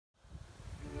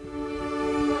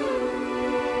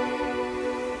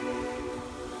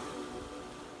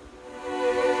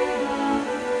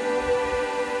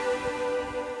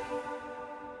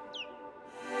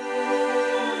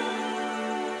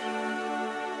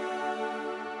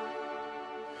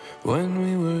when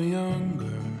we were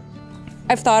younger.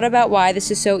 I've thought about why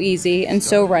this is so easy and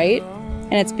so right,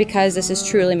 and it's because this is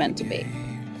truly meant to be.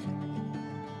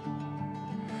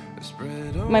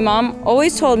 My mom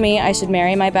always told me I should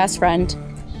marry my best friend,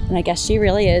 and I guess she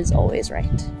really is always right.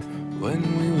 When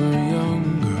we were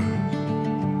younger.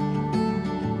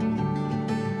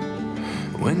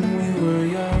 When we were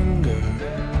younger.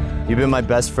 You've been my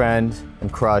best friend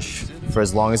and crush for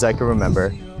as long as I can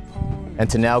remember. And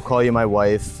to now call you my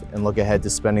wife and look ahead to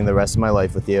spending the rest of my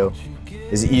life with you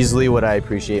is easily what I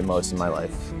appreciate most in my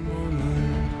life.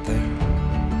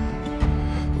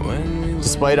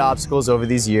 Despite obstacles over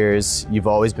these years, you've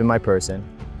always been my person.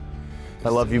 I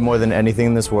love you more than anything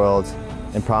in this world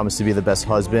and promise to be the best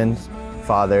husband,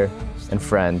 father, and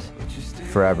friend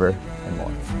forever and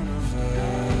more.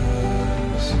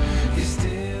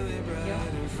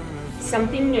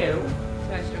 Something new.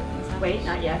 Wait,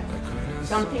 not yet.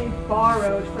 Something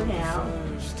borrowed for now.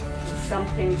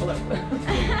 Something blue.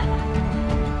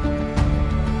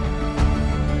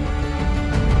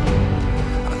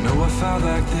 I know I felt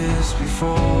like this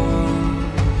before.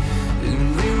 It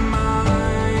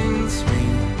reminds me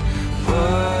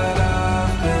what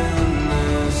I've been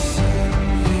missing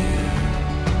here.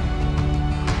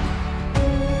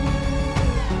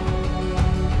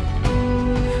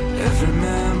 Every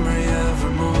memory,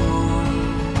 evermore.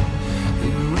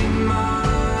 It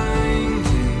reminding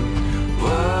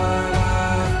what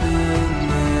I've been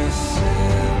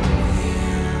missing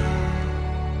here.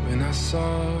 When I saw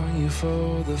you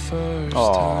for the first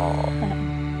time.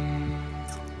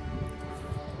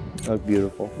 You look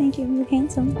beautiful. Thank you, you're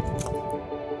handsome.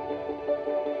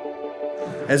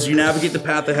 As you navigate the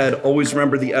path ahead, always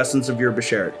remember the essence of your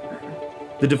b'sherit,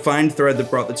 the defined thread that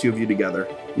brought the two of you together.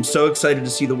 I'm so excited to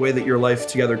see the way that your life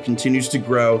together continues to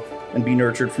grow and be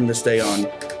nurtured from this day on.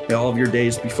 May all of your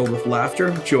days be filled with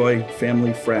laughter, joy,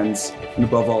 family, friends, and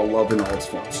above all, love in all its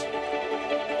forms.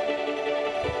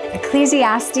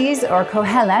 Ecclesiastes, or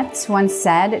Kohelet, once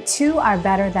said, "Two are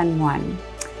better than one."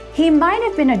 He might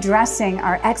have been addressing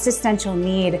our existential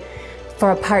need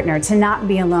for a partner, to not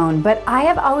be alone, but I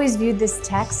have always viewed this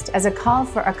text as a call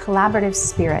for a collaborative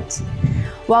spirit.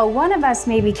 While one of us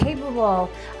may be capable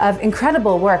of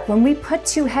incredible work, when we put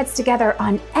two heads together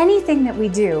on anything that we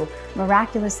do,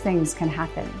 miraculous things can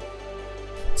happen.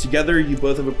 Together, you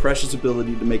both have a precious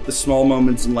ability to make the small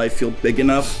moments in life feel big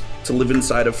enough to live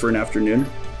inside of for an afternoon,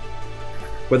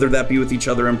 whether that be with each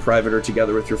other in private or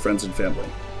together with your friends and family.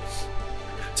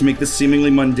 To make the seemingly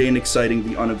mundane exciting,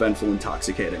 the uneventful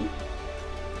intoxicating.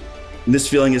 And this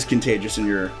feeling is contagious in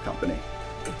your company.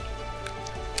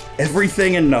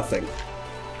 Everything and nothing.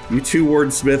 You two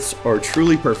wordsmiths are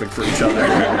truly perfect for each other.